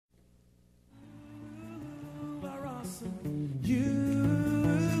awesome.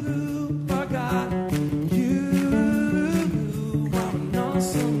 You are God. You are an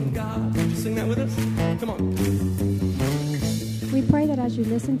awesome God. Sing that with us. Come on. We pray that as you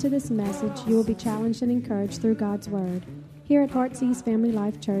listen to this message, you will be challenged and encouraged through God's Word. Here at Heartsease Family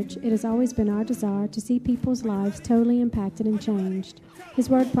Life Church, it has always been our desire to see people's lives totally impacted and changed. His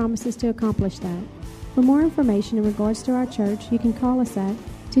Word promises to accomplish that. For more information in regards to our church, you can call us at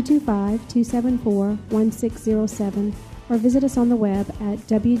 225-274-1607 or visit us on the web at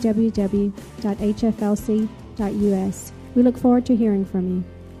www.hflc.us. We look forward to hearing from you.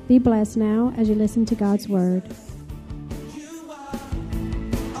 Be blessed now as you listen to God's Word.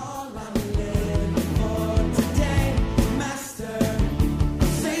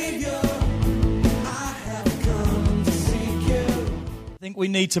 I think we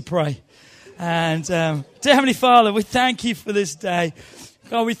need to pray. And dear Heavenly Father, we thank you for this day.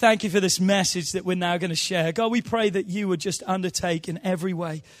 God, we thank you for this message that we're now going to share. God, we pray that you would just undertake in every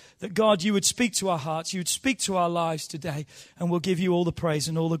way. That God, you would speak to our hearts. You would speak to our lives today. And we'll give you all the praise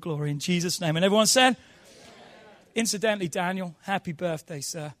and all the glory in Jesus' name. And everyone said? Incidentally, Daniel, happy birthday,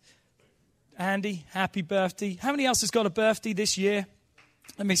 sir. Andy, happy birthday. How many else has got a birthday this year?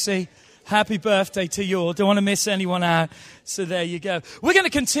 Let me see. Happy birthday to you all. Don't want to miss anyone out. So there you go. We're going to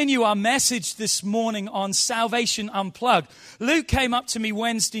continue our message this morning on Salvation Unplugged. Luke came up to me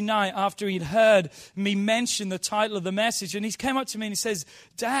Wednesday night after he'd heard me mention the title of the message. And he came up to me and he says,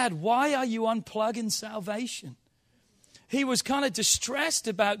 Dad, why are you unplugging salvation? He was kind of distressed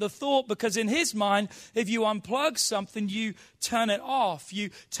about the thought because in his mind, if you unplug something, you turn it off. You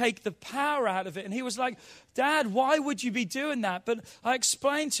take the power out of it. And he was like, Dad, why would you be doing that? But I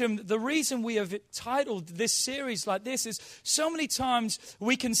explained to him the reason we have titled this series like this is so many times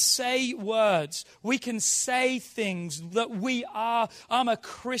we can say words. We can say things that I'm a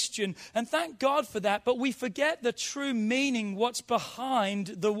Christian. And thank God for that. But we forget the true meaning, what's behind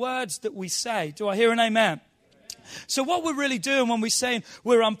the words that we say. Do I hear an amen? So what we're really doing when we're saying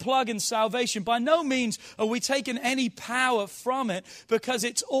we're unplugging salvation, by no means are we taking any power from it because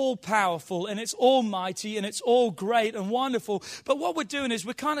it's all powerful and it's almighty and it's all great and wonderful. But what we're doing is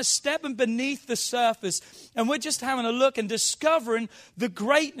we're kind of stepping beneath the surface and we're just having a look and discovering the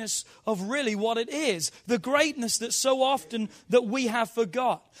greatness of really what it is. The greatness that so often that we have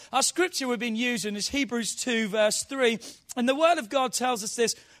forgot. Our scripture we've been using is Hebrews 2 verse 3. And the word of God tells us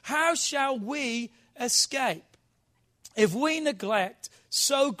this: how shall we escape if we neglect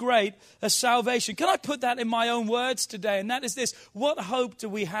so great a salvation? Can I put that in my own words today? And that is this: what hope do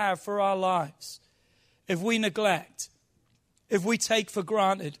we have for our lives if we neglect, if we take for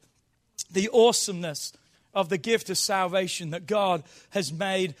granted the awesomeness of the gift of salvation that God has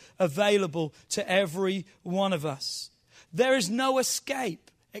made available to every one of us? There is no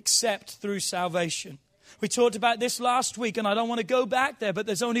escape except through salvation. We talked about this last week, and I don't want to go back there, but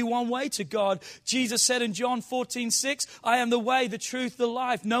there's only one way to God. Jesus said in John 14:6, I am the way, the truth, the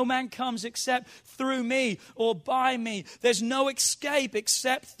life. No man comes except through me or by me. There's no escape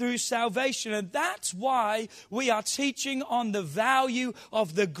except through salvation. And that's why we are teaching on the value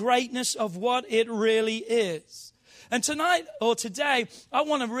of the greatness of what it really is. And tonight, or today, I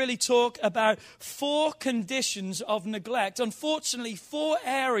want to really talk about 4 conditions of neglect. Unfortunately, 4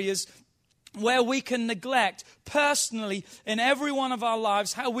 areas where we can neglect personally in every one of our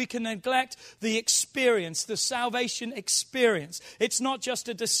lives, how we can neglect the experience, the salvation experience. It's not just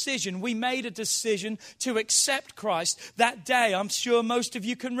a decision. We made a decision to accept Christ that day. I'm sure most of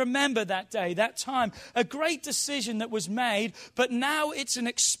you can remember that day, that time. A great decision that was made, but now it's an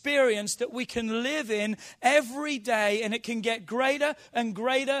experience that we can live in every day, and it can get greater and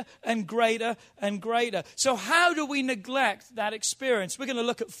greater and greater and greater. So how do we neglect that experience? We're going to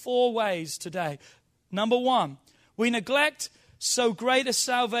look at 4 ways today. Number 1, we neglect so great a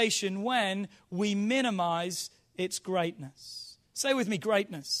salvation when we minimize its greatness. Say with me,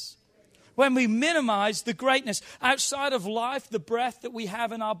 greatness. When we minimize the greatness outside of life, the breath that we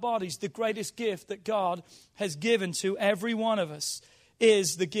have in our bodies, the greatest gift that God has given to every one of us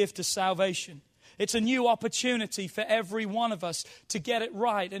is the gift of salvation. It's a new opportunity for every one of us to get it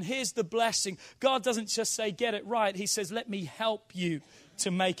right. And here's the blessing. God doesn't just say, get it right. He says, let me help you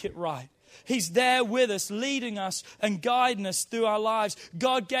to make it right. He's there with us, leading us and guiding us through our lives.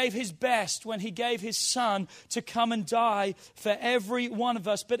 God gave his best when he gave his son to come and die for every one of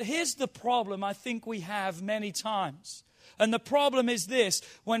us. But here's the problem I think we have many times. And the problem is this: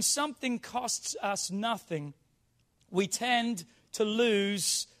 when something costs us nothing, we tend to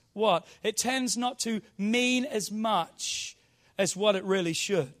lose what? It tends not to mean as much as what it really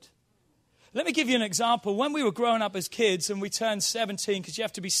should. Let me give you an example. When we were growing up as kids and we turned 17, because you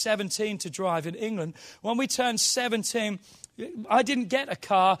have to be 17 to drive in England. When we turned 17, I didn't get a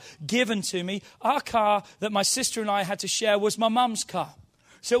car given to me. Our car that my sister and I had to share was my mum's car.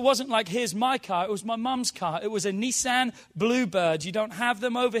 So it wasn't like, here's my car. It was my mum's car. It was a Nissan Bluebird. You don't have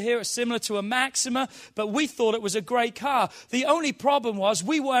them over here. It's similar to a Maxima, but we thought it was a great car. The only problem was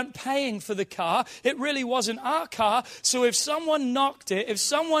we weren't paying for the car. It really wasn't our car. So if someone knocked it, if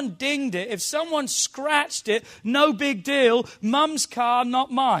someone dinged it, if someone scratched it, no big deal. Mum's car,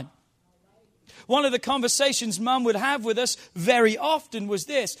 not mine. One of the conversations Mum would have with us very often was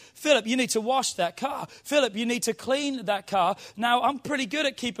this: Philip, you need to wash that car. Philip, you need to clean that car. Now, I'm pretty good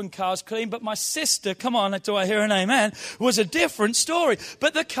at keeping cars clean, but my sister, come on, do I hear an amen, was a different story.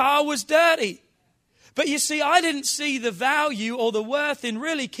 But the car was dirty. But you see, I didn't see the value or the worth in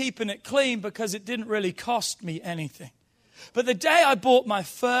really keeping it clean because it didn't really cost me anything. But the day I bought my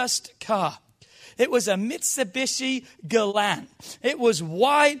first car, it was a Mitsubishi Galant. It was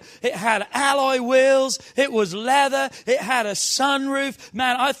white. It had alloy wheels. It was leather. It had a sunroof.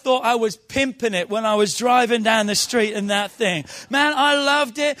 Man, I thought I was pimping it when I was driving down the street in that thing. Man, I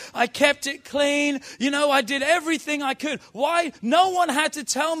loved it. I kept it clean. You know, I did everything I could. Why? No one had to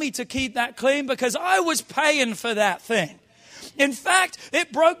tell me to keep that clean because I was paying for that thing. In fact,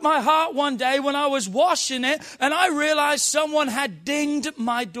 it broke my heart one day when I was washing it and I realized someone had dinged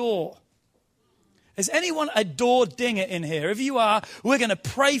my door. Is anyone a door dinger in here? If you are, we're going to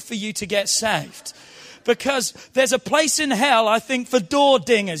pray for you to get saved. Because there's a place in hell, I think, for door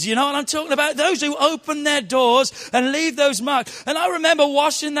dingers. You know what I'm talking about? Those who open their doors and leave those marks. And I remember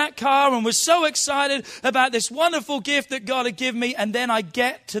washing that car and was so excited about this wonderful gift that God had given me. And then I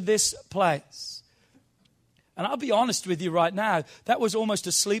get to this place. And I'll be honest with you right now, that was almost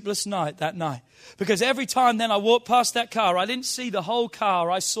a sleepless night that night. Because every time then I walked past that car, I didn't see the whole car.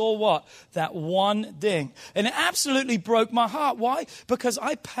 I saw what? That one ding. And it absolutely broke my heart. Why? Because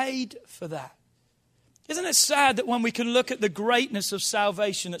I paid for that. Isn't it sad that when we can look at the greatness of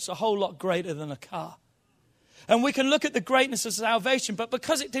salvation, it's a whole lot greater than a car? And we can look at the greatness of salvation, but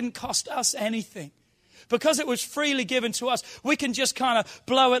because it didn't cost us anything, because it was freely given to us, we can just kind of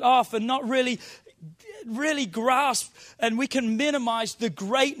blow it off and not really grasp, and we can minimize the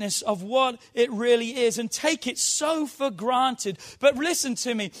greatness of what it really is and take it so for granted. But listen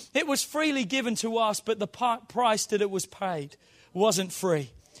to me, it was freely given to us, but the price that it was paid wasn't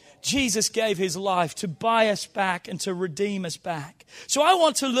free. Jesus gave his life to buy us back and to redeem us back. So I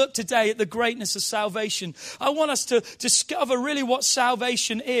want to look today at the greatness of salvation. I want us to discover really what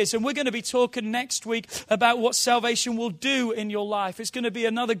salvation is. And we're going to be talking next week about what salvation will do in your life. It's going to be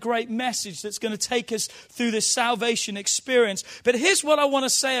another great message that's going to take us through this salvation experience. But here's what I want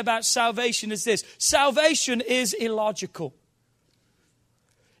to say about salvation is this: salvation is illogical.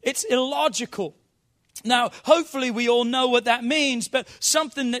 It's illogical. Now, hopefully we all know what that means, but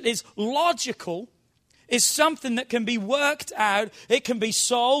something that is logical is something that can be worked out, it can be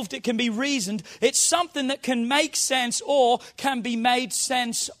solved, it can be reasoned. It's something that can make sense or can be made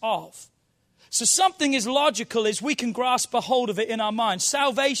sense of. So something is logical is we can grasp a hold of it in our mind.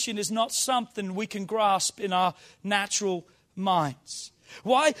 Salvation is not something we can grasp in our natural minds.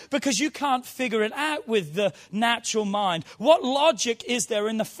 Why? Because you can't figure it out with the natural mind. What logic is there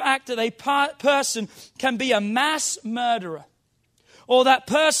in the fact that a person can be a mass murderer? Or that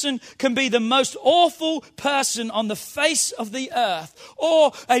person can be the most awful person on the face of the earth?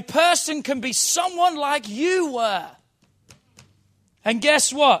 Or a person can be someone like you were? And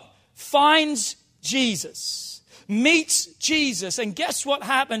guess what? Finds Jesus. Meets Jesus. And guess what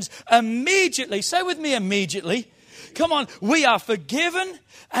happens? Immediately. Say with me, immediately. Come on, we are forgiven,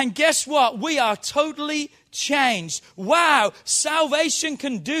 and guess what? We are totally changed. Wow, salvation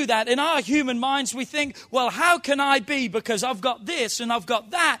can do that. In our human minds, we think, well, how can I be? Because I've got this, and I've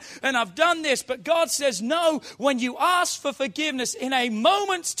got that, and I've done this. But God says, no, when you ask for forgiveness, in a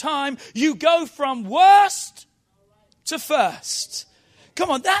moment's time, you go from worst to first. Come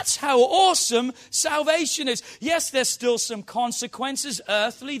on, that's how awesome salvation is. Yes, there's still some consequences,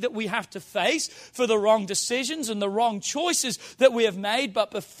 earthly, that we have to face for the wrong decisions and the wrong choices that we have made. But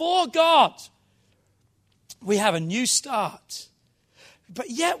before God, we have a new start. But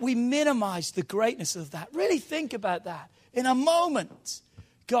yet we minimize the greatness of that. Really think about that. In a moment,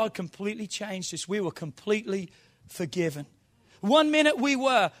 God completely changed us. We were completely forgiven. 1 minute we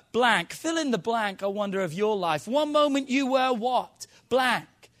were blank. Fill in the blank, I wonder, of your life. One moment you were what? Blank.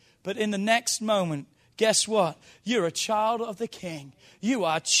 But in the next moment, guess what? You're a child of the King. You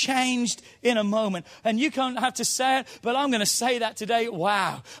are changed in a moment. And you don't have to say it, but I'm going to say that today.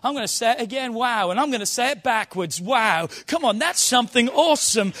 Wow. I'm going to say it again. Wow. And I'm going to say it backwards. Wow. Come on. That's something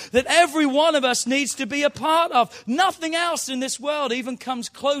awesome that every one of us needs to be a part of. Nothing else in this world even comes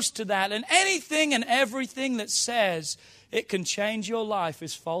close to that. And anything and everything that says it can change your life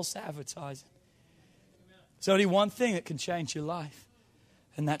is false advertising. There's only one thing that can change your life,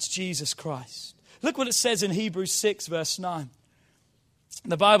 and that's Jesus Christ. Look what it says in Hebrews 6, verse 9.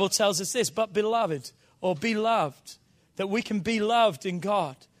 The Bible tells us this, but beloved, or beloved, that we can be loved in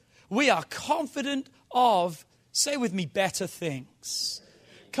God. We are confident of, say with me, better things.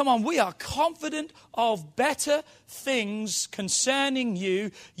 Come on, we are confident of better things concerning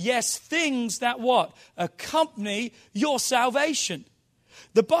you. Yes, things that what? Accompany your salvation.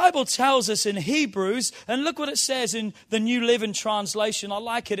 The Bible tells us in Hebrews, and look what it says in the New Living Translation. I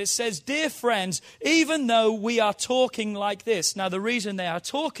like it. It says, dear friends, even though we are talking like this. Now, the reason they are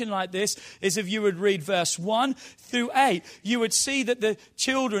talking like this is if you would read verse 1 through 8, you would see that the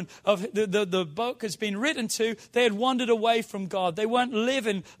children of the book has been written to, they had wandered away from God. They weren't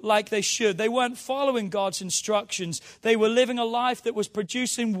living like they should. They weren't following God's instructions. They were living a life that was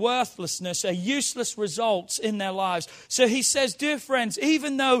producing worthlessness, a useless results in their lives. So he says, dear friends, even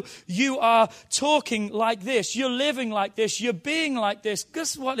though you are talking like this, you're living like this, you're being like this,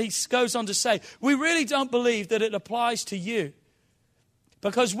 guess what he goes on to say? We really don't believe that it applies to you,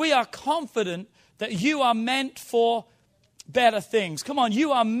 because we are confident that you are meant for better things. Come on,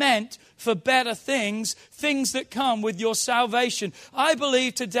 you are meant for better things, things that come with your salvation. I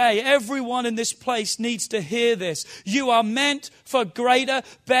believe today everyone in this place needs to hear this. You are meant for greater,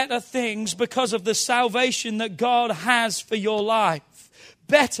 better things because of the salvation that God has for your life.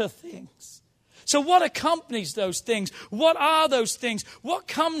 Better things. So what accompanies those things? What are those things? What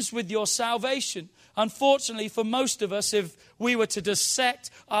comes with your salvation? Unfortunately, for most of us, if we were to dissect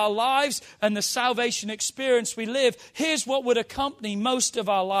our lives and the salvation experience we live, here's what would accompany most of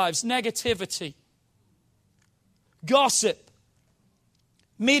our lives: negativity, gossip,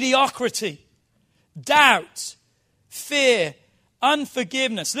 mediocrity, doubt, fear,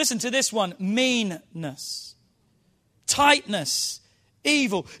 unforgiveness. Listen to this one: meanness, tightness,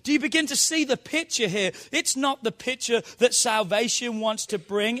 evil. Do you begin to see the picture here? It's not the picture that salvation wants to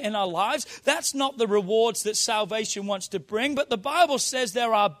bring in our lives. That's not the rewards that salvation wants to bring. But the Bible says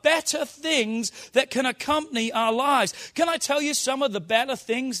there are better things that can accompany our lives. Can I tell you some of the better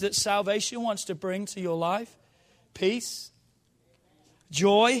things that salvation wants to bring to your life? Peace,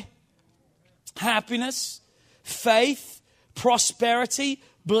 joy, happiness, faith, prosperity,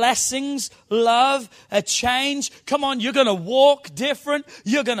 blessings, love, a change. Come on, you're going to walk different.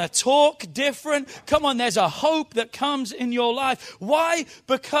 You're going to talk different. Come on, there's a hope that comes in your life. Why?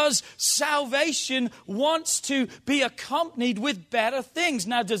 Because salvation wants to be accompanied with better things.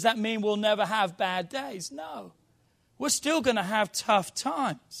 Now, does that mean we'll never have bad days? No. We're still going to have tough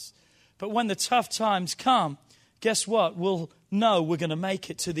times. But when the tough times come, guess what? We'll know we're going to make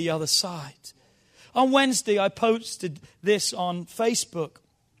it to the other side. On Wednesday, I posted this on Facebook.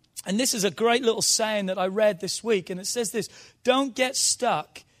 And this is a great little saying that I read this week. And it says this: don't get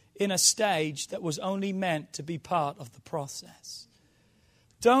stuck in a stage that was only meant to be part of the process.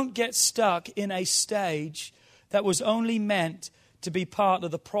 Don't get stuck in a stage that was only meant to be part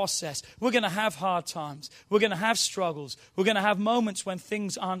of the process. We're going to have hard times. We're going to have struggles. We're going to have moments when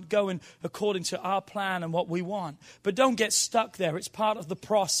things aren't going according to our plan and what we want. But don't get stuck there. It's part of the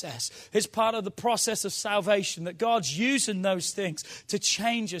process. It's part of the process of salvation, that God's using those things to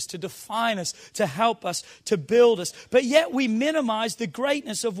change us, to define us, to help us, to build us. But yet we minimize the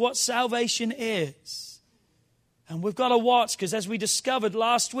greatness of what salvation is. And we've got to watch, because as we discovered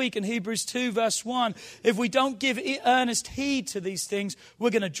last week in Hebrews 2 verse 1, if we don't give earnest heed to these things,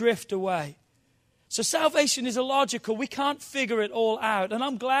 we're going to drift away. So salvation is illogical. We can't figure it all out. And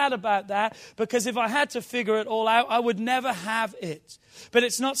I'm glad about that, because if I had to figure it all out, I would never have it. But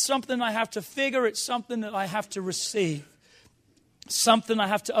it's not something I have to figure. It's something that I have to receive. Something I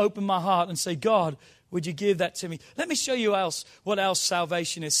have to open my heart and say, God, would you give that to me? Let me show you what else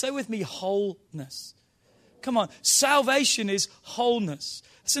salvation is. Say with me, wholeness. Come on, salvation is wholeness.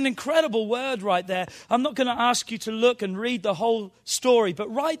 It's an incredible word right there. I'm not going to ask you to look and read the whole story,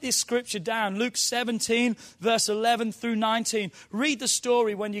 but write this scripture down. Luke 17, verse 11 through 19. Read the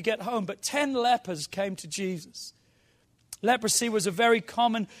story when you get home. But 10 lepers came to Jesus. Leprosy was a very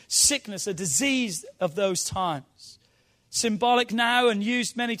common sickness, a disease of those times. Symbolic now and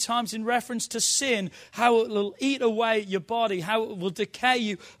used many times in reference to sin, how it will eat away at your body, how it will decay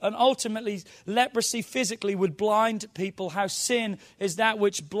you, and ultimately leprosy physically would blind people, how sin is that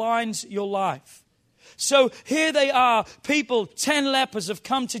which blinds your life. So here they are, people, 10 lepers have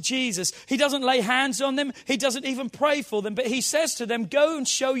come to Jesus. He doesn't lay hands on them. He doesn't even pray for them. But he says to them, go and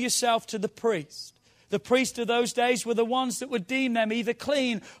show yourself to the priest. The priests of those days were the ones that would deem them either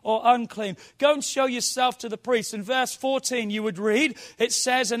clean or unclean. Go and show yourself to the priest. In verse 14 you would read, it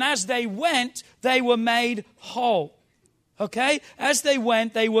says, and as they went, they were made whole. Okay? As they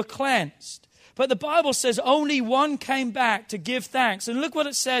went, they were cleansed. But the Bible says only one came back to give thanks. And look what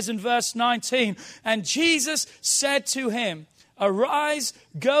it says in verse 19. And Jesus said to him, arise,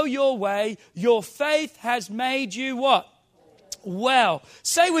 go your way. Your faith has made you what? Well.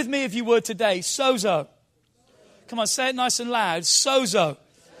 Say with me if you would today, sozo. Come on, say it nice and loud. Sozo.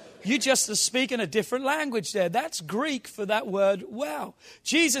 You just are speaking a different language there. That's Greek for that word well.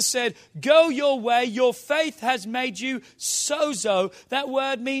 Jesus said, go your way. Your faith has made you sozo. That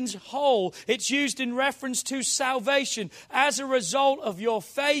word means whole. It's used in reference to salvation. As a result of your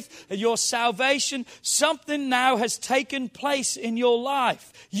faith and your salvation, something now has taken place in your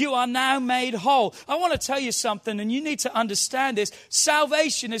life. You are now made whole. I want to tell you something, and you need to understand this.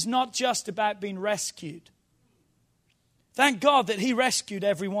 Salvation is not just about being rescued. Thank God that he rescued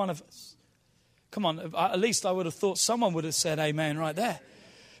every one of us. Come on, at least I would have thought someone would have said amen right there.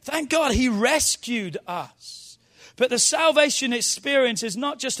 Thank God he rescued us. But the salvation experience is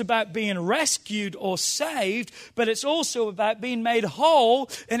not just about being rescued or saved, but it's also about being made whole,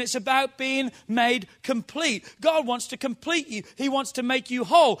 and it's about being made complete. God wants to complete you. He wants to make you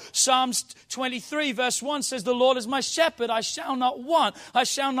whole. Psalms 23 verse 1 says, the Lord is my shepherd. I shall not want. I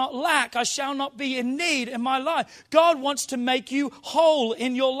shall not lack. I shall not be in need in my life. God wants to make you whole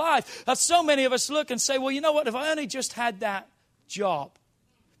in your life. So many of us look and say, well, you know what? If I only just had that job.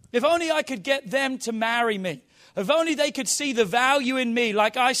 If only I could get them to marry me. If only they could see the value in me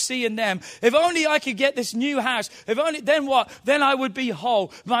like I see in them. If only I could get this new house. If only, then what? Then I would be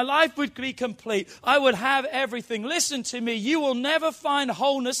whole. My life would be complete. I would have everything. Listen to me. You will never find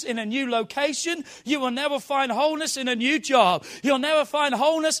wholeness in a new location. You will never find wholeness in a new job. You'll never find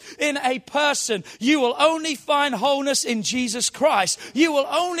wholeness in a person. You will only find wholeness in Jesus Christ. You will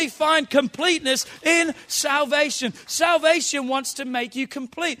only find completeness in salvation. Salvation wants to make you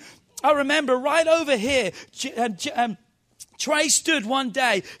complete. I remember right over here, Trey stood one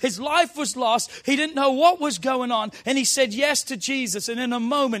day. His life was lost. He didn't know what was going on. And he said yes to Jesus. And in a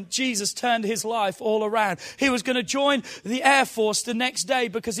moment, Jesus turned his life all around. He was going to join the Air Force the next day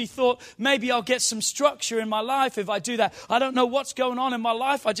because he thought, maybe I'll get some structure in my life if I do that. I don't know what's going on in my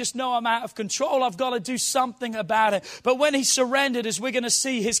life. I just know I'm out of control. I've got to do something about it. But when he surrendered, as we're going to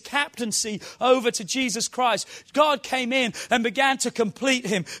see, his captaincy over to Jesus Christ, God came in and began to complete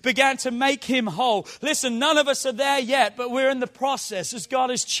him, began to make him whole. Listen, none of us are there yet, but we're in the process as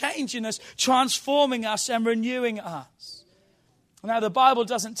God is changing us, transforming us and renewing us. Now the Bible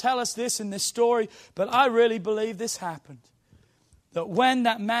doesn't tell us this in this story, but I really believe this happened. That when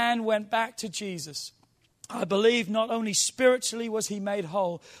that man went back to Jesus, I believe not only spiritually was he made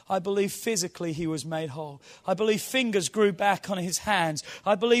whole, I believe physically he was made whole. I believe fingers grew back on his hands.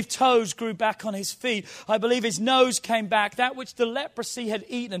 I believe toes grew back on his feet. I believe his nose came back, that which the leprosy had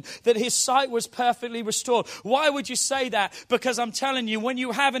eaten, that his sight was perfectly restored. Why would you say that? Because I'm telling you, when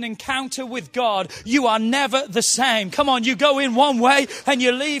you have an encounter with God, you are never the same. Come on, you go in one way and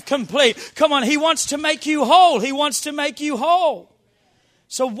you leave complete. Come on, he wants to make you whole. He wants to make you whole.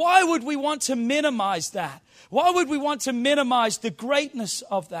 So why would we want to minimize that? Why would we want to minimize the greatness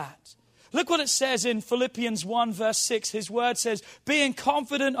of that? Look what it says in Philippians 1 verse 6. His word says, being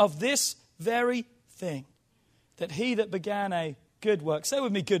confident of this very thing, that he that began a good work. Say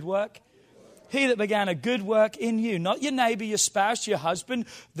with me, good work. He that began a good work in you, not your neighbor, your spouse, your husband,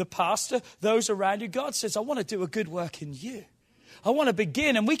 the pastor, those around you. God says, I want to do a good work in you. I want to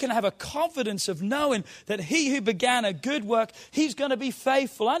begin, and we can have a confidence of knowing that he who began a good work, he's going to be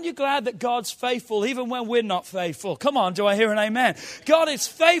faithful. Aren't you glad that God's faithful even when we're not faithful? Come on, do I hear an amen? God is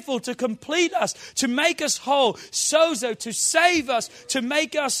faithful to complete us, to make us whole, sozo, to save us, to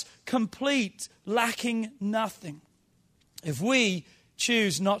make us complete, lacking nothing. If we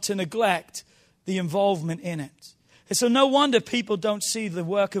choose not to neglect the involvement in it. And so no wonder people don't see the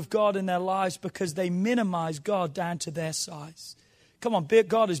work of God in their lives because they minimize God down to their size. Come on,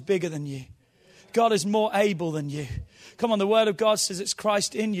 God is bigger than you. God is more able than you. Come on, the Word of God says it's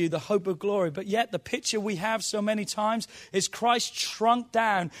Christ in you, the hope of glory. But yet the picture we have so many times is Christ shrunk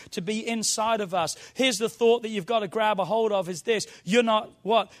down to be inside of us. Here's the thought that you've got to grab a hold of is this. You're not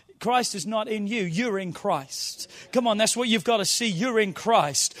what? Christ is not in you. You're in Christ. Come on, that's what you've got to see. You're in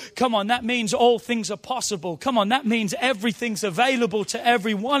Christ. Come on, that means all things are possible. Come on, that means everything's available to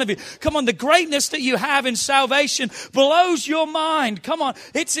every one of you. Come on, the greatness that you have in salvation blows your mind. Come on,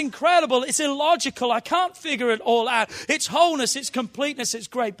 it's incredible. It's illogical. I can't figure it all out. It's wholeness. It's completeness. It's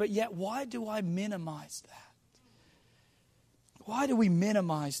great. But yet, why do I minimize that? Why do we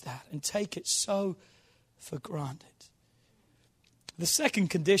minimize that and take it so for granted? The second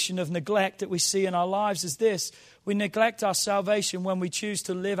condition of neglect that we see in our lives is this. We neglect our salvation when we choose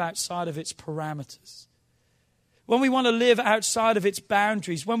to live outside of its parameters. When we want to live outside of its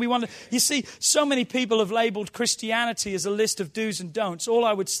boundaries. When we want to... You see, so many people have labeled Christianity as a list of do's and don'ts. All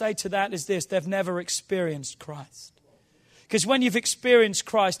I would say to that is this. They've never experienced Christ. Because when you've experienced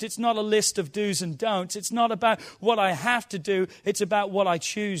Christ, it's not a list of do's and don'ts. It's not about what I have to do. It's about what I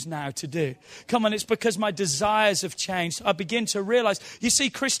choose now to do. Come on, it's because my desires have changed. I begin to realize, you see,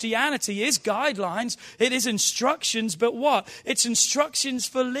 Christianity is guidelines. It is instructions, but what? It's instructions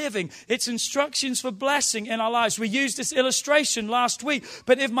for living. It's instructions for blessing in our lives. We used this illustration last week,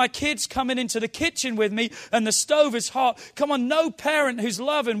 but if my kids coming into the kitchen with me and the stove is hot, come on, no parent who's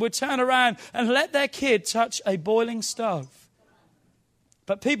loving would turn around and let their kid touch a boiling stove.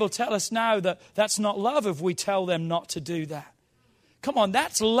 But people tell us now that that's not love if we tell them not to do that. Come on,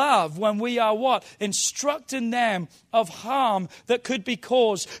 that's love when we are what? Instructing them of harm that could be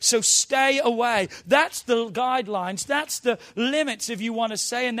caused. So stay away. That's the guidelines. That's the limits, if you want to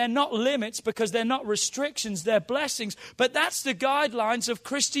say. And they're not limits because they're not restrictions. They're blessings. But that's the guidelines of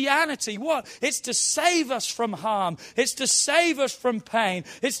Christianity. What? It's to save us from harm. It's to save us from pain.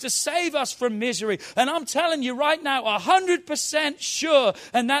 It's to save us from misery. And I'm telling you right now, 100% sure,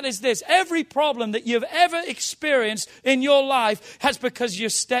 and that is this. Every problem that you've ever experienced in your life has because you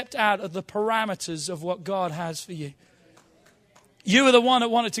stepped out of the parameters of what God has for you. You were the one that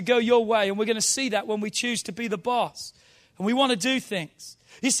wanted to go your way, and we're going to see that when we choose to be the boss. And we want to do things.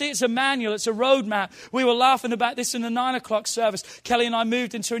 You see, it's a manual, it's a roadmap. We were laughing about this in the 9 o'clock service. Kelly and I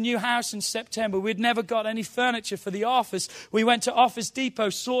moved into a new house in September. We'd never got any furniture for the office. We went to Office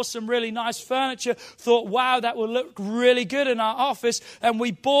Depot, saw some really nice furniture, thought, wow, that will look really good in our office. And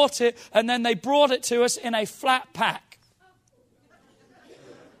we bought it, and then they brought it to us in a flat pack.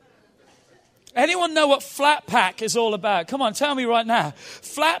 Anyone know what flat pack is all about? Come on, tell me right now.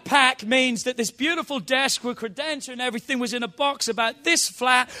 Flat pack means that this beautiful desk with credential and everything was in a box about this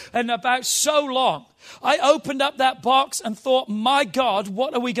flat and about so long. I opened up that box and thought, my God,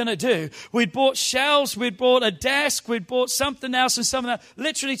 what are we going to do? We'd bought shelves, we'd bought a desk, we'd bought something else and something else.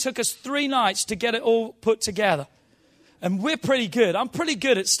 Literally took us 3 nights to get it all put together. And we're pretty good. I'm pretty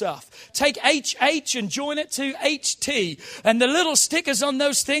good at stuff. Take HH and join it to HT. And the little stickers on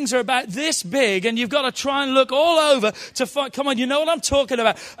those things are about this big. And you've got to try and look all over to find, come on, you know what I'm talking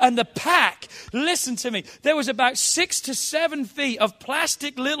about. And the pack, listen to me. There was about 6 to 7 feet of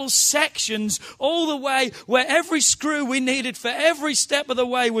plastic little sections all the way where every screw we needed for every step of the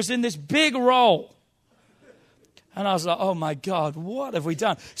way was in this big roll. And I was like, oh my God, what have we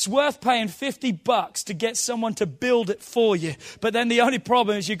done? It's worth paying $50 to get someone to build it for you. But then the only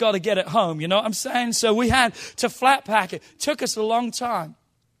problem is you got to get it home. You know what I'm saying? So we had to flat pack it. Took us a long time.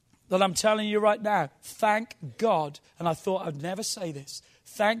 But I'm telling you right now, thank God. And I thought I'd never say this.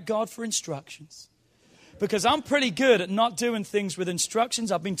 Thank God for instructions. Because I'm pretty good at not doing things with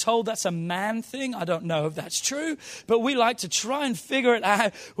instructions. I've been told that's a man thing. I don't know if that's true. But we like to try and figure it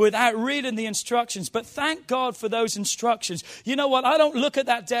out without reading the instructions. But thank God for those instructions. You know what? I don't look at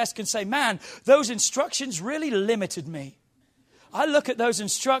that desk and say, man, those instructions really limited me. I look at those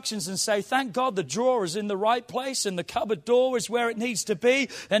instructions and say, thank God the drawer is in the right place and the cupboard door is where it needs to be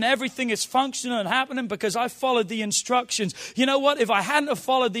and everything is functional and happening because I followed the instructions. You know what? If I hadn't have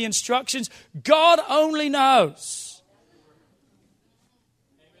followed the instructions, God only knows.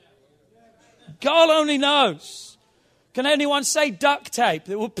 God only knows. Can anyone say duct tape?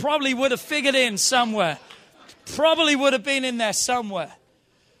 It probably would have figured in somewhere. Probably would have been in there somewhere.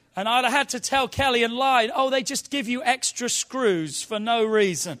 And I'd have had to tell Kelly and lie, oh, they just give you extra screws for no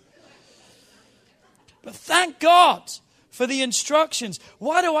reason. But thank God for the instructions.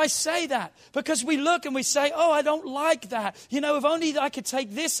 Why do I say that? Because we look and we say, oh, I don't like that. You know, if only I could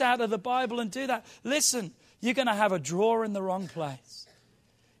take this out of the Bible and do that. Listen, you're going to have a drawer in the wrong place.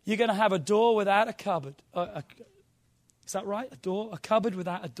 You're going to have a door without a cupboard. Is that right? A cupboard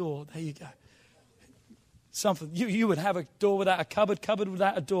without a door. There you go. Something. You would have a door without a cupboard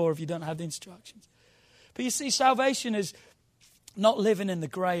without a door if you don't have the instructions. But you see, salvation is not living in the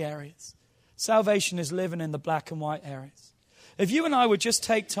grey areas. Salvation is living in the black and white areas. If you and I would just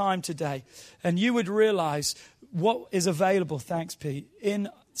take time today and you would realize what is available, thanks Pete, in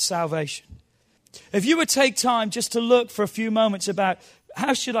salvation. If you would take time just to look for a few moments about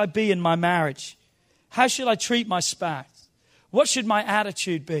how should I be in my marriage? How should I treat my spouse? What should my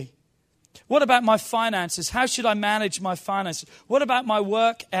attitude be? What about my finances? How should I manage my finances? What about my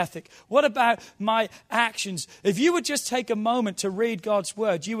work ethic? What about my actions? If you would just take a moment to read God's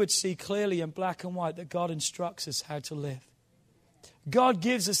word, you would see clearly in black and white that God instructs us how to live. God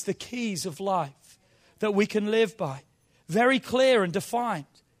gives us the keys of life that we can live by. Very clear and defined.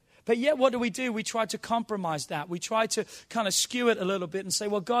 But yet what do? We try to compromise that. We try to kind of skew it a little bit and say,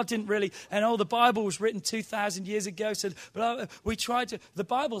 well, God didn't really, and the Bible was written 2,000 years ago. So, but we try to, the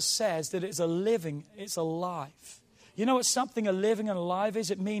Bible says that it's alive. You know what something a living and alive is?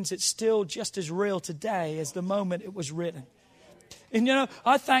 It means it's still just as real today as the moment it was written. And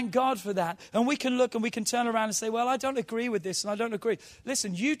I thank God for that. And we can look and we can turn around and say, well, I don't agree with this and I don't agree.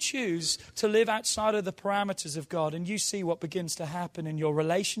 Listen, you choose to live outside of the parameters of God and you see what begins to happen in your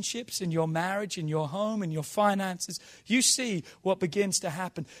relationships, in your marriage, in your home, in your finances. You see what begins to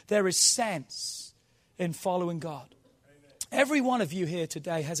happen. There is sense in following God. Amen. Every one of you here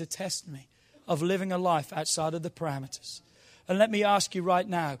today has a testimony of living a life outside of the parameters. And let me ask you right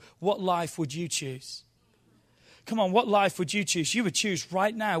now, what life would you choose? Come on, what life would you choose? You would choose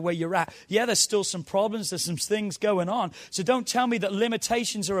right now where you're at. Yeah, there's still some problems. There's some things going on. So don't tell me that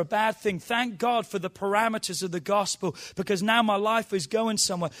limitations are a bad thing. Thank God for the parameters of the gospel because now my life is going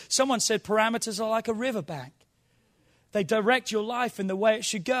somewhere. Someone said parameters are like a riverbank. They direct your life in the way it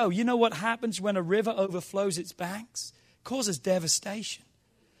should go. You know what happens when a river overflows its banks? It causes devastation,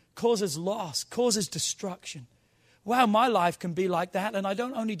 causes loss, causes destruction. Wow, my life can be like that. And I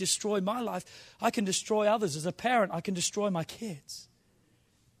don't only destroy my life, I can destroy others. As a parent, I can destroy my kids.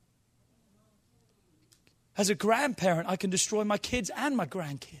 As a grandparent, I can destroy my kids and my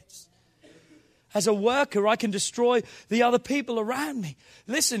grandkids. As a worker, I can destroy the other people around me.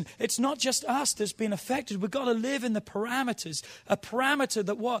 Listen, it's not just us that's been affected. We've got to live in the parameters. A parameter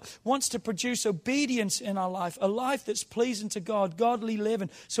that wants to produce obedience in our life. A life that's pleasing to God, godly living.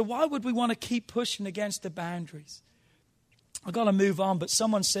 So why would we want to keep pushing against the boundaries? I've got to move on, but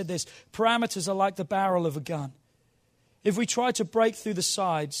someone said this. Parameters are like the barrel of a gun. If we try to break through the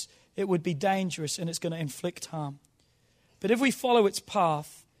sides, it would be dangerous and it's going to inflict harm. But if we follow its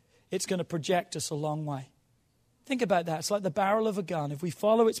path, it's going to project us a long way. Think about that. It's like the barrel of a gun. If we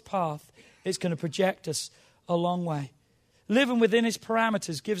follow its path, it's going to project us a long way. Living within its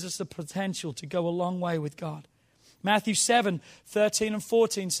parameters gives us the potential to go a long way with God. Matthew 7:13 and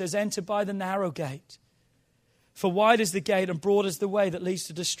 14 says, enter by the narrow gate. For wide is the gate and broad is the way that leads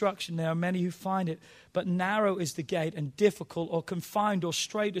to destruction. There are many who find it. But narrow is the gate and difficult or confined or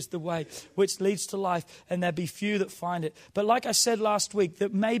straight is the way which leads to life. And there be few that find it. But like I said last week, there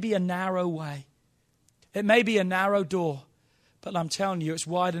may be a narrow way. It may be a narrow door. But I'm telling you, it's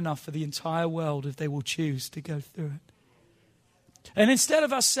wide enough for the entire world if they will choose to go through it. And instead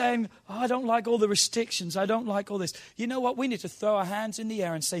of us saying, I don't like all the restrictions, I don't like all this. You know what? We need to throw our hands in the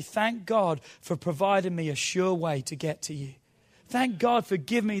air and say, thank God for providing me a sure way to get to you. Thank God for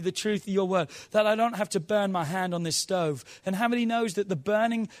giving me the truth of your word, that I don't have to burn my hand on this stove. And how many knows that the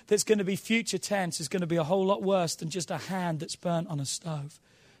burning that's going to be future tense is going to be a whole lot worse than just a hand that's burnt on a stove?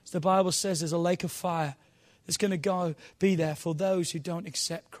 As the Bible says, there's a lake of fire that's going to be there for those who don't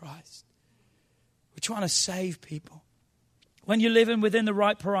accept Christ. We're trying to save people. When you're living within the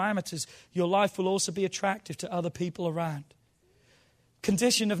right parameters, your life will also be attractive to other people around.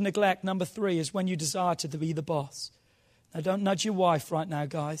 Condition of neglect, number 3, is when you desire to be the boss. Now, don't nudge your wife right now,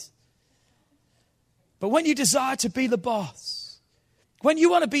 guys. But when you desire to be the boss, when you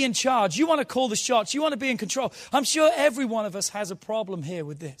want to be in charge, you want to call the shots, you want to be in control. I'm sure every one of us has a problem here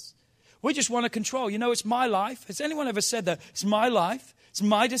with this. We just want to control. You know, it's my life. Has anyone ever said that? It's my life, it's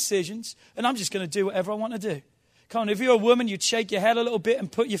my decisions, and I'm just going to do whatever I want to do. Come on, if you're a woman, you'd shake your head a little bit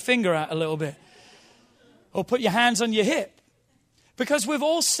and put your finger out a little bit. Or put your hands on your hip. Because we've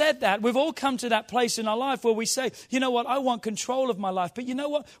all said that. We've all come to that place in our life where we say, you know what, I want control of my life. But you know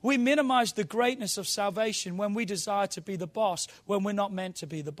what? We minimize the greatness of salvation when we desire to be the boss, when we're not meant to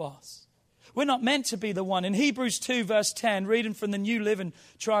be the boss. We're not meant to be the one. In Hebrews 2 verse 10, reading from the New Living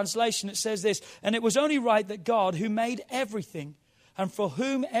Translation, it says this, and it was only right that God, who made everything and for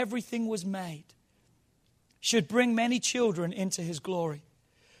whom everything was made, should bring many children into his glory.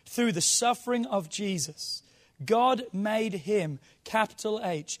 Through the suffering of Jesus, God made him, capital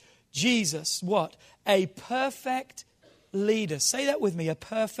H, Jesus, what? A perfect leader. Say that with me, a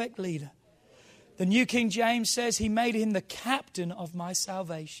perfect leader. The New King James says he made him the captain of my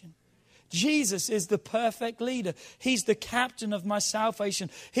salvation. Jesus is the perfect leader. He's the captain of my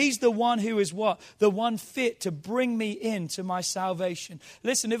salvation. He's the one who is what? The one fit to bring me into my salvation.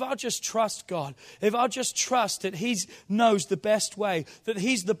 Listen, if I'll just trust God, if I'll just trust that He knows the best way, that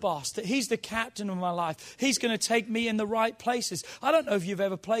He's the boss, that He's the captain of my life, He's going to take me in the right places. I don't know if you've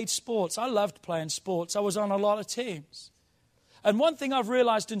ever played sports. I loved playing sports. I was on a lot of teams. And one thing I've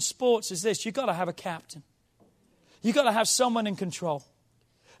realized in sports is this: you've got to have a captain. You've got to have someone in control.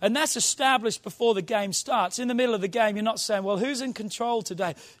 And that's established before the game starts. In the middle of the game, you're not saying, well, who's in control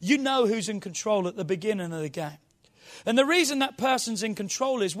today? You know who's in control at the beginning of the game. And the reason that person's in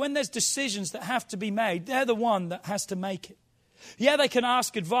control is when there's decisions that have to be made, they're the one that has to make it. Yeah, they can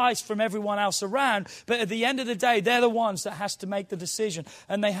ask advice from everyone else around, but at the end of the day, they're the ones that has to make the decision,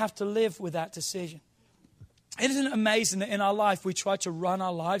 and they have to live with that decision. Isn't it amazing that in our life, we try to run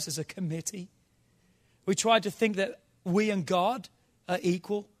our lives as a committee? We try to think that we and God are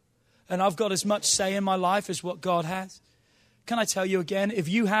equal, and I've got as much say in my life as what God has. Can I tell you again, if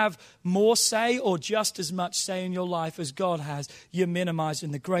you have more say or just as much say in your life as God has, you're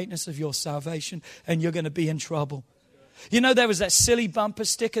minimizing the greatness of your salvation, and you're going to be in trouble. You know, there was that silly bumper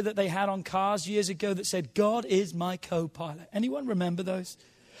sticker that they had on cars years ago that said, God is my co-pilot. Anyone remember those?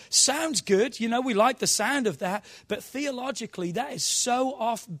 Sounds good. You know, we like the sound of that. But theologically, that is so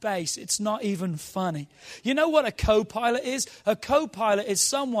off base, it's not even funny. You know what a co-pilot is? A co-pilot is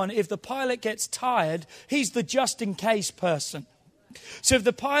someone, if the pilot gets tired, he's the just-in-case person. So if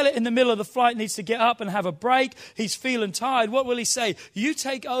the pilot in the middle of the flight needs to get up and have a break, he's feeling tired, what will he say? You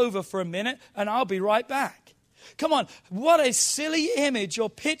take over for a minute and I'll be right back. Come on, what a silly image or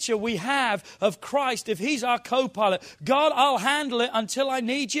picture we have of Christ if He's our co-pilot. God, I'll handle it until I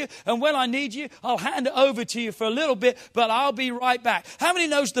need you, and when I need you, I'll hand it over to you for a little bit, but I'll be right back. How many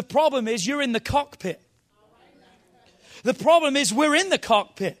knows the problem is you're in the cockpit? The problem is we're in the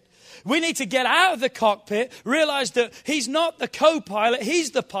cockpit. We need to get out of the cockpit, realize that He's not the co-pilot,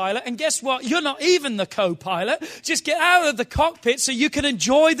 He's the pilot. And guess what? You're not even the co-pilot. Just get out of the cockpit so you can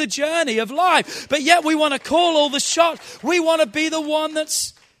enjoy the journey of life. But yet we want to call all the shots. We want to be the one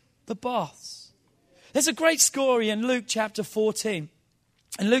that's the boss. There's a great story in Luke chapter 14.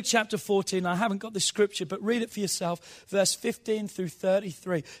 In Luke chapter 14, I haven't got the scripture, but read it for yourself, verse 15 through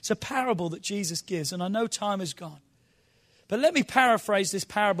 33. It's a parable that Jesus gives, and I know time is gone. But let me paraphrase this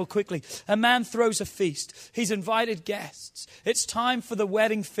parable quickly. A man throws a feast. He's invited guests. It's time for the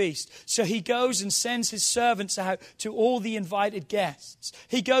wedding feast. So he goes and sends his servants out to all the invited guests.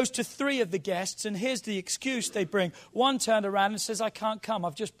 He goes to 3 of the guests, and here's the excuse they bring. One turned around and says, I can't come.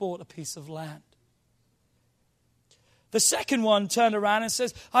 I've just bought a piece of land. The second one turned around and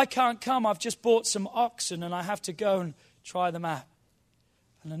says, I can't come. I've just bought some oxen and I have to go and try them out.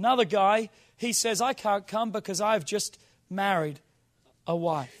 And another guy, he says, I can't come because I've just married a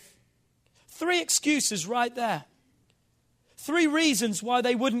wife. 3 excuses right there. 3 reasons why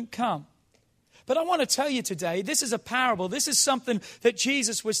they wouldn't come. But I want to tell you today, this is a parable. This is something that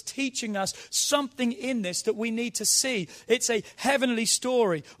Jesus was teaching us, something in this that we need to see. It's a heavenly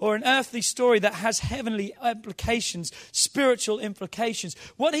story or an earthly story that has heavenly implications, spiritual implications.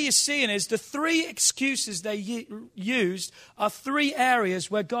 What he is seeing is the 3 excuses they used are 3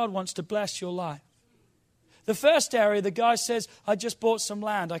 areas where God wants to bless your life. The first area, the guy says, I just bought some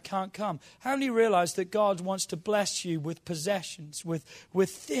land, I can't come. How many realize that God wants to bless you with possessions, with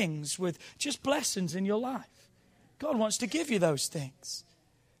things, with just blessings in your life? God wants to give you those things.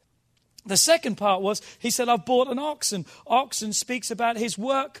 The second part was, he said, I've bought an oxen. Oxen speaks about his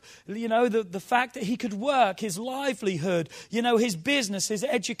work, you know, the fact that he could work, his livelihood, you know, his business, his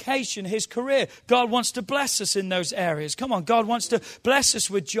education, his career. God wants to bless us in those areas. Come on, God wants to bless us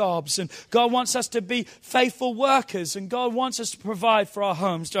with jobs, and God wants us to be faithful workers, and God wants us to provide for our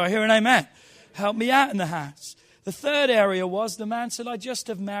homes. Do I hear an amen? Help me out in the house. The third area was, the man said, I just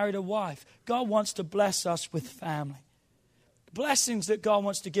have married a wife. God wants to bless us with family. Blessings that God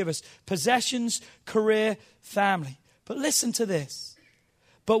wants to give us. Possessions, career, family. But listen to this.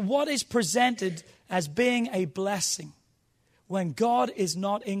 But what is presented as being a blessing when God is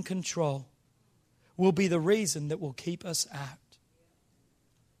not in control will be the reason that will keep us out.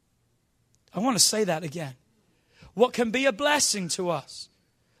 I want to say that again. What can be a blessing to us?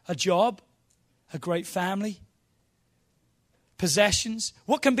 A job, a great family, possessions.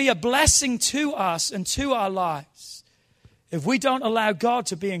 What can be a blessing to us and to our lives? If we don't allow God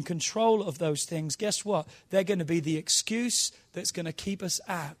to be in control of those things, guess what? They're going to be the excuse that's going to keep us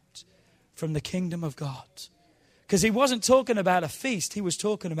out from the kingdom of God. Because he wasn't talking about a feast. He was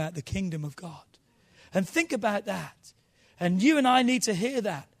talking about the kingdom of God. And think about that. And you and I need to hear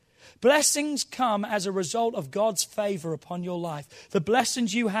that. Blessings come as a result of God's favor upon your life. The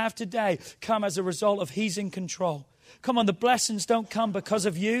blessings you have today come as a result of He's in control. Come on, the blessings don't come because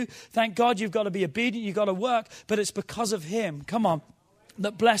of you. Thank God you've got to be obedient, you've got to work, but it's because of Him. Come on,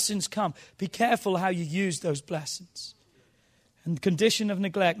 that blessings come. Be careful how you use those blessings. And condition of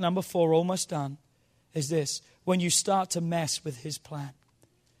neglect, number 4, almost done, is this: when you start to mess with His plan.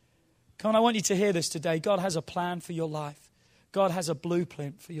 Come on, I want you to hear this today. God has a plan for your life. God has a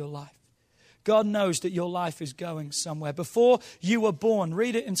blueprint for your life. God knows that your life is going somewhere. Before you were born,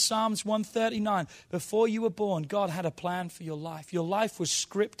 read it in Psalms 139. Before you were born, God had a plan for your life. Your life was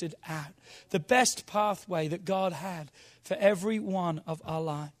scripted out. The best pathway that God had for every one of our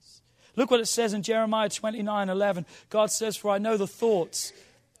lives. Look what it says in Jeremiah 29:11. God says, "For I know the thoughts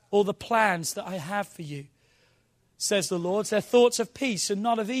or the plans that I have for you, says the Lord. They're thoughts of peace and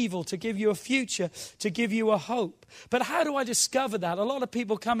not of evil, to give you a future, to give you a hope." But how do I discover that? A lot of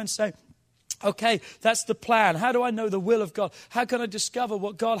people come and say, okay, that's the plan. How do I know the will of God? How can I discover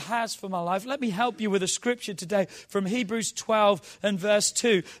what God has for my life? Let me help you with a scripture today from Hebrews 12 and verse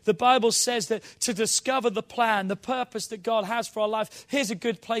 2. The Bible says that to discover the plan, the purpose that God has for our life, here's a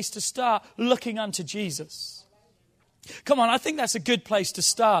good place to start: looking unto Jesus. Come on, I think that's a good place to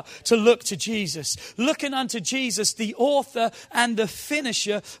start, to look to Jesus. Looking unto Jesus, the author and the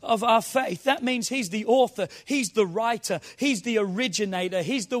finisher of our faith. That means He's the author, He's the writer, He's the originator,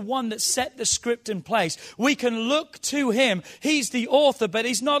 He's the one that set the script in place. We can look to Him. He's the author, but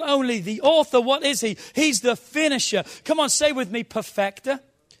He's not only the author, what is He? He's the finisher. Come on, say with me, perfecter.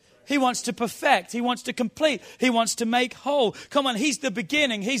 He wants to perfect. He wants to complete. He wants to make whole. Come on, He's the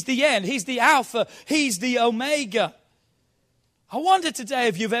beginning. He's the end. He's the Alpha. He's the Omega. I wonder today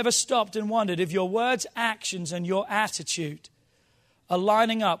if you've ever stopped and wondered if your words, actions, and your attitude are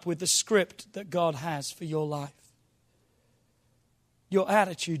lining up with the script that God has for your life. Your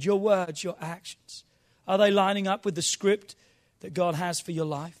attitude, your words, your actions. Are they lining up with the script that God has for your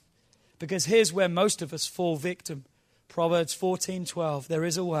life? Because here's where most of us fall victim. Proverbs 14:12. There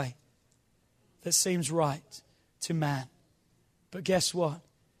is a way that seems right to man. But guess what?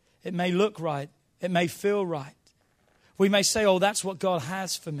 It may look right. It may feel right. We may say, oh, that's what God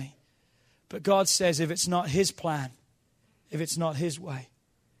has for me. But God says if it's not His plan, if it's not His way,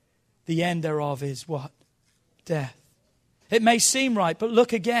 the end thereof is what? Death. It may seem right, but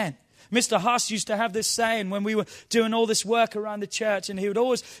look again. Mr. Huss used to have this saying when we were doing all this work around the church, and he would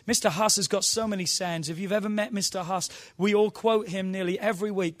always, Mr. Huss has got so many sayings. If you've ever met Mr. Huss, we all quote him nearly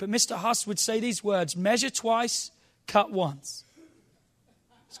every week. But Mr. Huss would say these words: measure twice, cut once.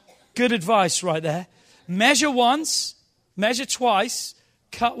 Good advice right there. Measure once, measure twice,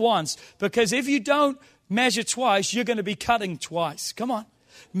 cut once. Because if you don't measure twice, you're going to be cutting twice. Come on.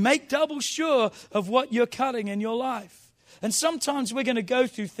 Make double sure of what you're cutting in your life. And sometimes we're going to go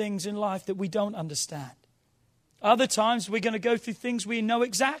through things in life that we don't understand. Other times we're going to go through things we know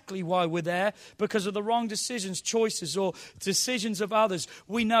exactly why we're there, because of the wrong decisions, choices, or decisions of others.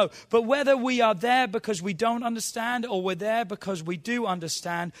 We know. But whether we are there because we don't understand or we're there because we do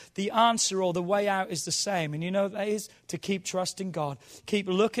understand, the answer or the way out is the same. And you know what that is? To keep trusting God. Keep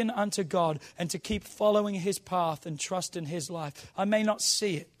looking unto God and to keep following His path and trust in His life. I may not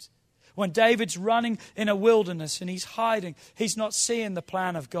see it. When David's running in a wilderness and he's hiding, he's not seeing the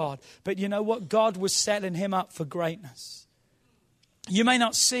plan of God. But you know what? God was setting him up for greatness. You may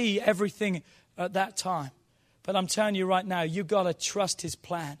not see everything at that time, but I'm telling you right now, you've got to trust His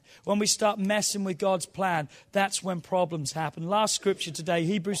plan. When we start messing with God's plan, that's when problems happen. Last scripture today,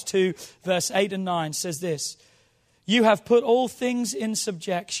 Hebrews 2, verse 8 and 9 says this: you have put all things in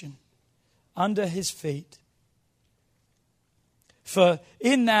subjection under His feet. For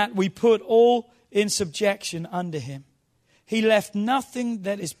in that we put all in subjection under Him. He left nothing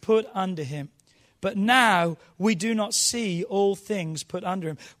that is put under Him. But now we do not see all things put under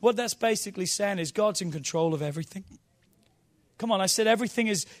Him. What that's basically saying is God's in control of everything. Come on, I said everything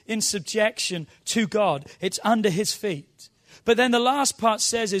is in subjection to God. It's under His feet. But then the last part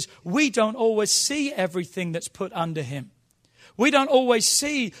says is we don't always see everything that's put under Him. We don't always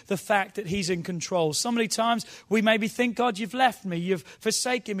see the fact that He's in control. So many times we maybe think, God, you've left me. You've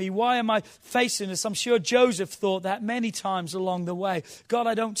forsaken me. Why am I facing this? I'm sure Joseph thought that many times along the way. God,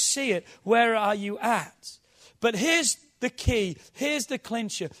 I don't see it. Where are you at? But here's the key. Here's the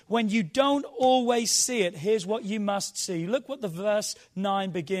clincher. When you don't always see it, here's what you must see. Look what the verse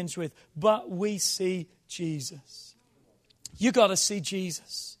 9 begins with. But we see Jesus. You got to see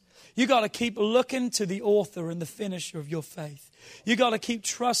Jesus. You got to keep looking to the author and the finisher of your faith. You got to keep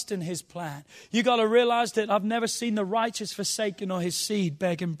trusting his plan. You got to realize that I've never seen the righteous forsaken or his seed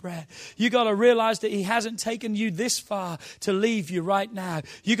begging bread. You got to realize that he hasn't taken you this far to leave you right now.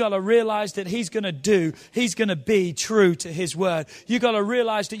 You got to realize that he's going to be true to his word. You got to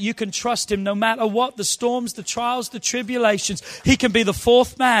realize that you can trust him no matter what, the storms, the trials, the tribulations. He can be the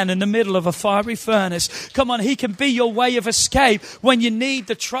fourth man in the middle of a fiery furnace. Come on, he can be your way of escape when you need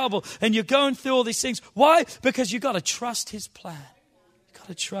the trouble and you're going through all these things. Why? Because you got to trust his plan.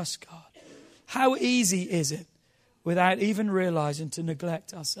 To trust God. How easy is it without even realizing to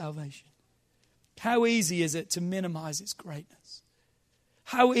neglect our salvation? How easy is it to minimize its greatness?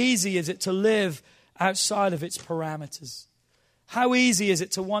 How easy is it to live outside of its parameters? How easy is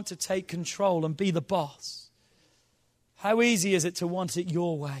it to want to take control and be the boss? How easy is it to want it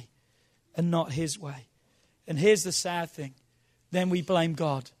your way and not his way? And here's the sad thing. Then we blame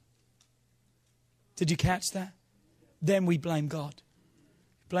God. Did you catch that? Then we blame God.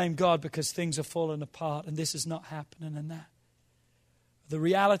 Blame God because things are falling apart and this is not happening and that. The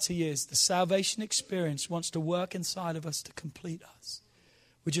reality is the salvation experience wants to work inside of us to complete us.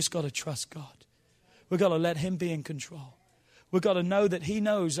 We just got to trust God. We've got to let him be in control. We've got to know that he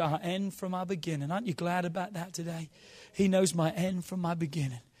knows our end from our beginning. Aren't you glad about that today? He knows my end from my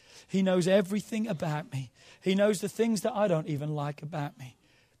beginning. He knows everything about me. He knows the things that I don't even like about me.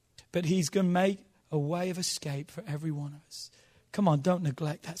 But he's going to make a way of escape for every one of us. Come on, don't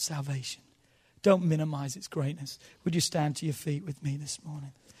neglect that salvation. Don't minimize its greatness. Would you stand to your feet with me this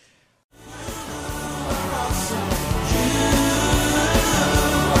morning?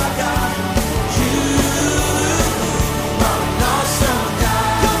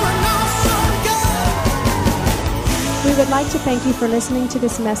 We would like to thank you for listening to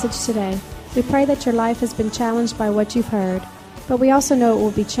this message today. We pray that your life has been challenged by what you've heard, but we also know it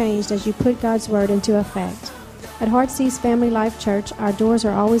will be changed as you put God's word into effect. At Heartsease Family Life Church, our doors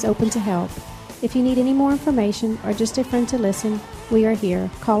are always open to help. If you need any more information or just a friend to listen, we are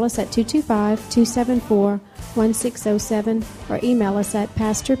here. Call us at 225-274-1607 or email us at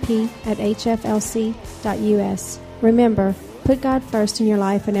pastorp@hflc.us. Remember, put God first in your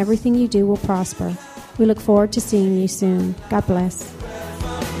life and everything you do will prosper. We look forward to seeing you soon. God bless.